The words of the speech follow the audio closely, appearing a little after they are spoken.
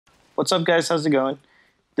What's up, guys? How's it going?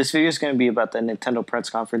 This video is going to be about the Nintendo press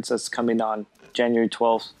conference that's coming on January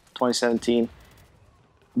 12th, 2017,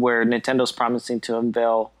 where Nintendo's promising to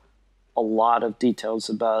unveil a lot of details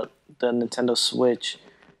about the Nintendo Switch.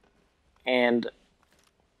 And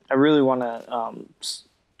I really want to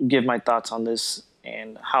give my thoughts on this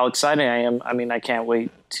and how excited I am. I mean, I can't wait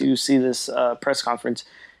to see this press conference.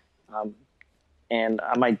 And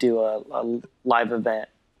I might do a live event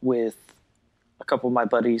with a couple of my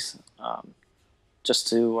buddies just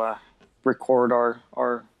to record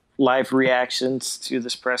our live reactions to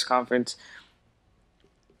this press conference.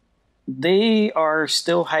 They are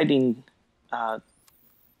still hiding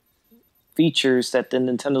features that the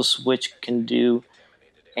Nintendo Switch can do,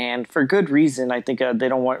 and for good reason. I think they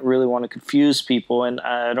don't really want to confuse people, and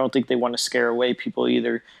I don't think they want to scare away people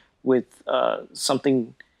either with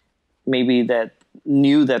something maybe that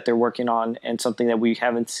new that they're working on and something that we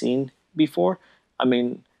haven't seen before. I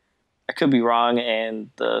mean, I could be wrong, and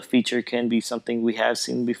the feature can be something we have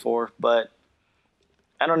seen before, but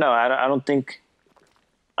I don't know. I don't think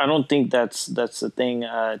that's the thing.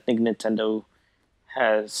 I think Nintendo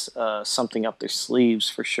has something up their sleeves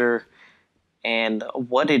for sure, and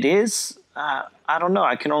what it is, I don't know.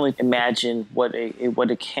 I can only imagine what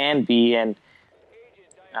it can be, and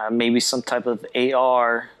maybe some type of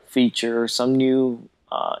AR feature, some new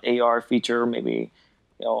AR feature, maybe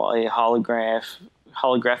a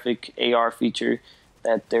holographic AR feature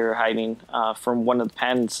that they're hiding from one of the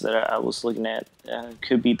patents that I was looking at.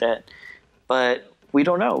 Could be that, but we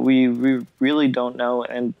don't know. We really don't know,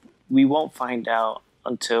 and we won't find out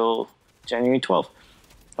until January 12th,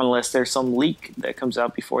 unless there's some leak that comes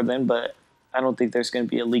out before then. But I don't think there's going to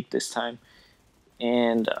be a leak this time,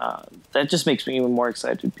 and that just makes me even more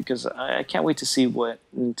excited because I can't wait to see what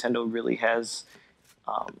Nintendo really has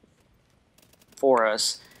for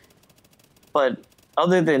us. But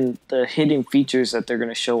other than the hidden features that they're going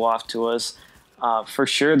to show off to us, for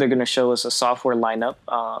sure they're going to show us a software lineup,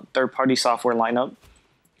 third-party software lineup,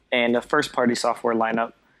 and a first-party software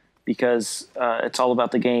lineup, because it's all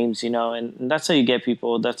about the games, and that's how you get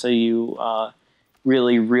people. That's how you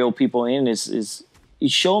really reel people in, is you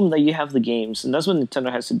show them that you have the games. And that's what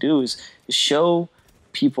Nintendo has to do, is show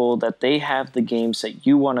people that they have the games that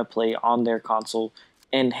you want to play on their console.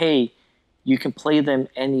 And hey, you can play them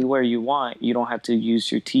anywhere you want. You don't have to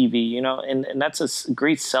use your TV, and that's a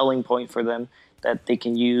great selling point for them, that they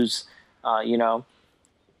can use,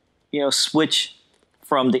 switch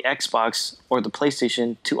from the Xbox or the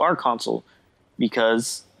PlayStation to our console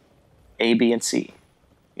because A, B, and C.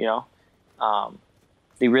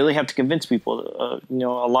 They really have to convince people.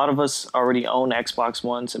 A lot of us already own Xbox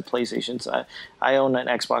Ones and PlayStations. I own an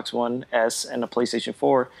Xbox One S and a PlayStation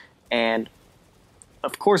 4, and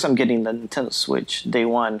of course I'm getting the Nintendo Switch day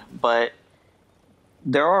one. But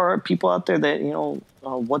there are people out there that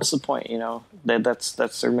what's the point?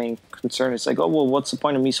 That's their main concern. It's like, oh well, what's the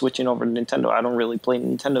point of me switching over to Nintendo? I don't really play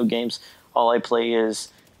Nintendo games. All I play is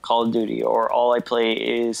Call of Duty, or all I play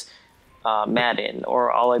is Madden,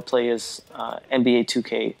 or all I play is NBA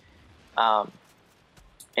 2K,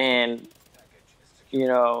 and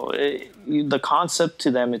the concept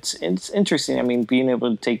to them, it's interesting. I mean, being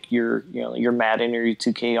able to take your Madden or your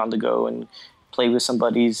 2K on the go and play with some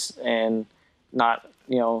buddies, and not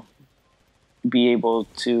be able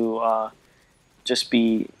to just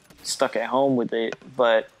be stuck at home with it.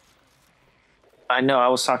 But I know I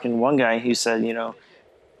was talking to one guy who said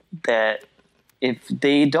that if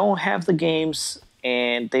they don't have the games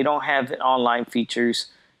and they don't have online features,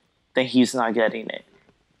 then he's not getting it.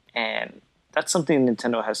 And that's something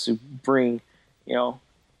Nintendo has to bring.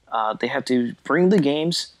 They have to bring the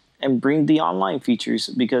games and bring the online features,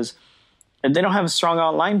 because if they don't have a strong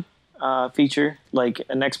online feature like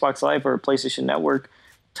an Xbox Live or a PlayStation Network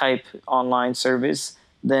type online service,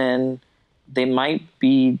 then they might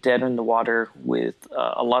be dead in the water with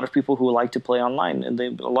a lot of people who like to play online. And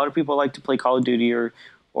a lot of people like to play Call of Duty or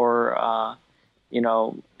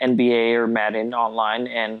NBA or Madden online.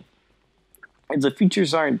 And if the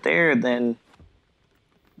features aren't there, then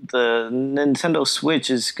the Nintendo Switch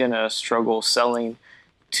is going to struggle selling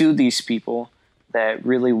to these people that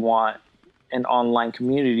really want an online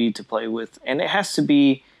community to play with. And it has to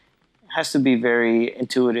be very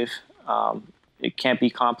intuitive. It can't be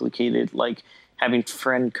complicated, like having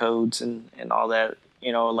friend codes and all that,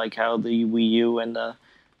 like how the Wii U and the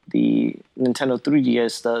Nintendo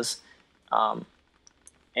 3DS does.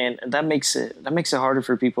 And that makes it harder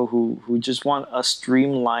for people who just want a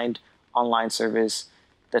streamlined online service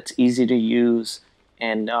that's easy to use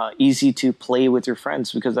and easy to play with your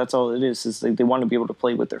friends, because that's all it is they want to be able to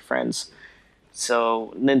play with their friends.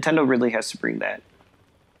 So Nintendo really has to bring that.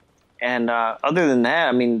 And other than that,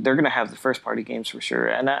 I mean, they're going to have the first party games for sure.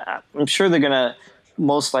 And I'm sure they're going to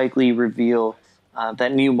most likely reveal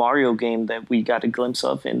that new Mario game that we got a glimpse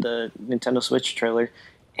of in the Nintendo Switch trailer.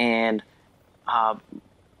 And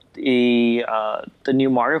the new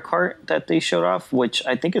Mario Kart that they showed off, which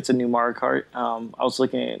I think it's a new Mario Kart. I was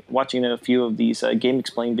watching a few of these Game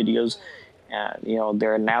Explain videos,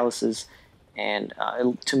 their analysis, and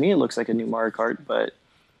to me it looks like a new Mario Kart, but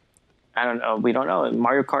I don't know. We don't know.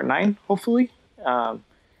 Mario Kart 9, hopefully,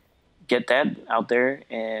 get that out there,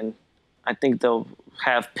 and I think they'll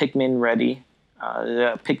have Pikmin ready.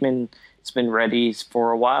 Pikmin's been ready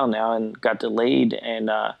for a while now and got delayed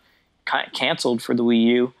and canceled for the Wii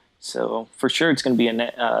U. So for sure, it's going to be a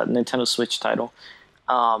Nintendo Switch title.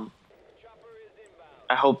 I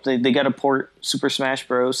hope they got to port Super Smash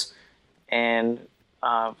Bros. And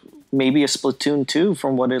maybe a Splatoon 2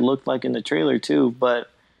 from what it looked like in the trailer too. But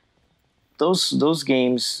those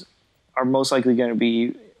games are most likely going to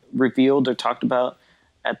be revealed or talked about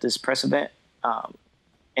at this press event.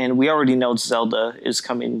 And we already know Zelda is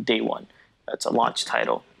coming day one. That's a launch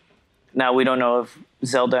title. Now, we don't know if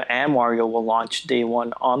Zelda and Mario will launch day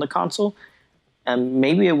one on the console. And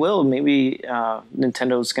maybe it will. Maybe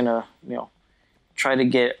Nintendo's going to, try to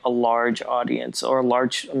get a large audience or a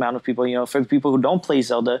large amount of people. For the people who don't play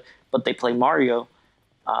Zelda, but they play Mario,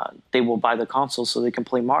 they will buy the console so they can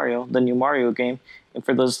play Mario, the new Mario game. And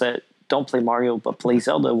for those that don't play Mario but play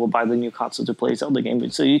Zelda, will buy the new console to play Zelda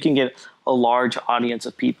game. So you can get a large audience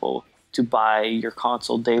of people to buy your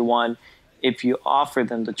console day one if you offer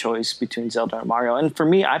them the choice between Zelda and Mario. And for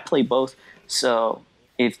me, I play both. So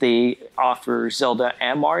if they offer Zelda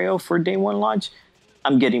and Mario for day one launch,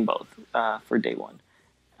 I'm getting both for day one.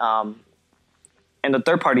 And the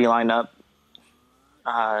third party lineup,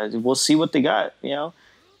 we'll see what they got,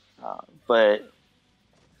 but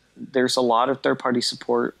there's a lot of third party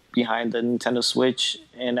support behind the Nintendo Switch.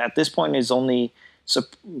 And at this point, it's only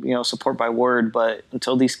support by word. But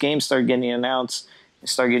until these games start getting announced and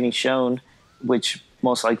start getting shown, which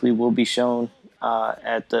most likely will be shown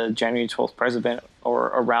at the January 12th press event or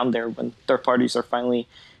around there when third parties are finally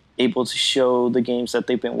able to show the games that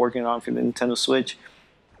they've been working on for the Nintendo Switch,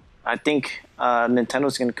 I think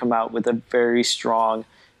Nintendo's going to come out with a very strong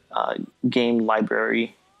game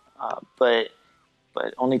library, but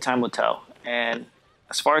only time will tell. And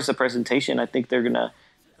as far as the presentation, I think they're going to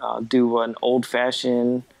do an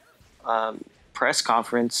old-fashioned press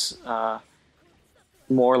conference,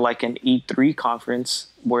 more like an E3 conference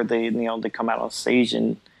where they come out on stage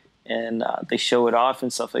and they show it off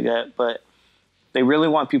and stuff like that. But they really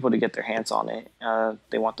want people to get their hands on it.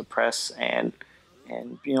 They want the press and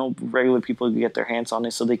regular people to get their hands on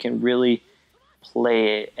it so they can really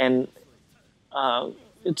play it. And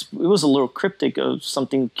it was a little cryptic of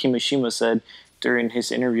something Kimishima said during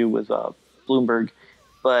his interview with Bloomberg,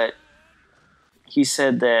 but he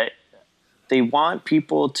said that they want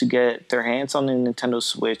people to get their hands on the Nintendo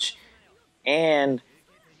Switch and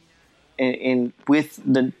with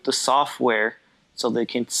the software so they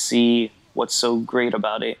can see what's so great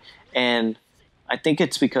about it. And I think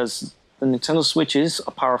it's because the Nintendo Switch is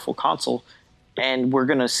a powerful console, and we're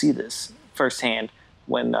going to see this firsthand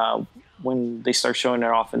when they start showing it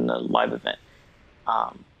off in the live event.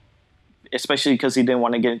 Especially because he didn't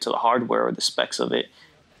want to get into the hardware or the specs of it.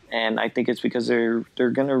 And I think it's because they're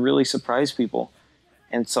going to really surprise people.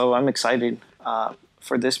 And so I'm excited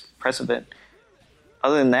for this press event.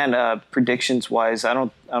 Other than that, predictions-wise, I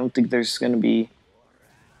don't think there's going to be,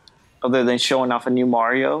 other than showing off a new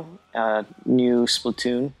Mario, new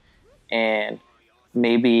Splatoon, and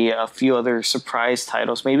maybe a few other surprise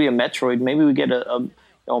titles, maybe a Metroid. Maybe we get a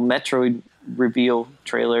Metroid reveal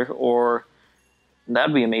trailer, or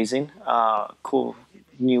that'd be amazing. Cool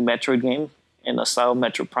new Metroid game in the style of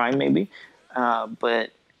Metro Prime, maybe. But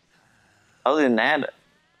other than that,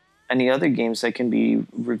 any other games that can be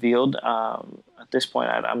revealed, at this point,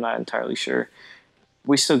 I'm not entirely sure.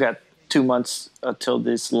 We still got 2 months until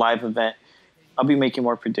this live event. I'll be making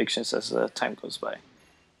more predictions as time goes by.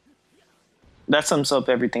 That sums up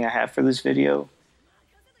everything I have for this video.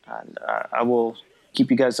 And I will keep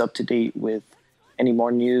you guys up to date with any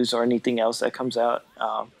more news or anything else that comes out.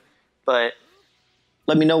 But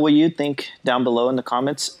let me know what you think down below in the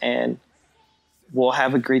comments, and we'll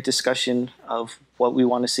have a great discussion of what we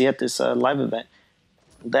want to see at this live event.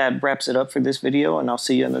 That wraps it up for this video, and I'll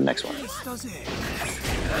see you in the next one.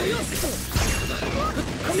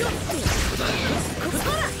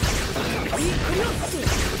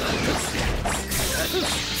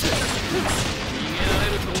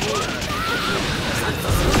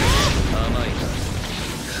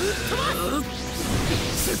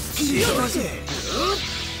 Amai.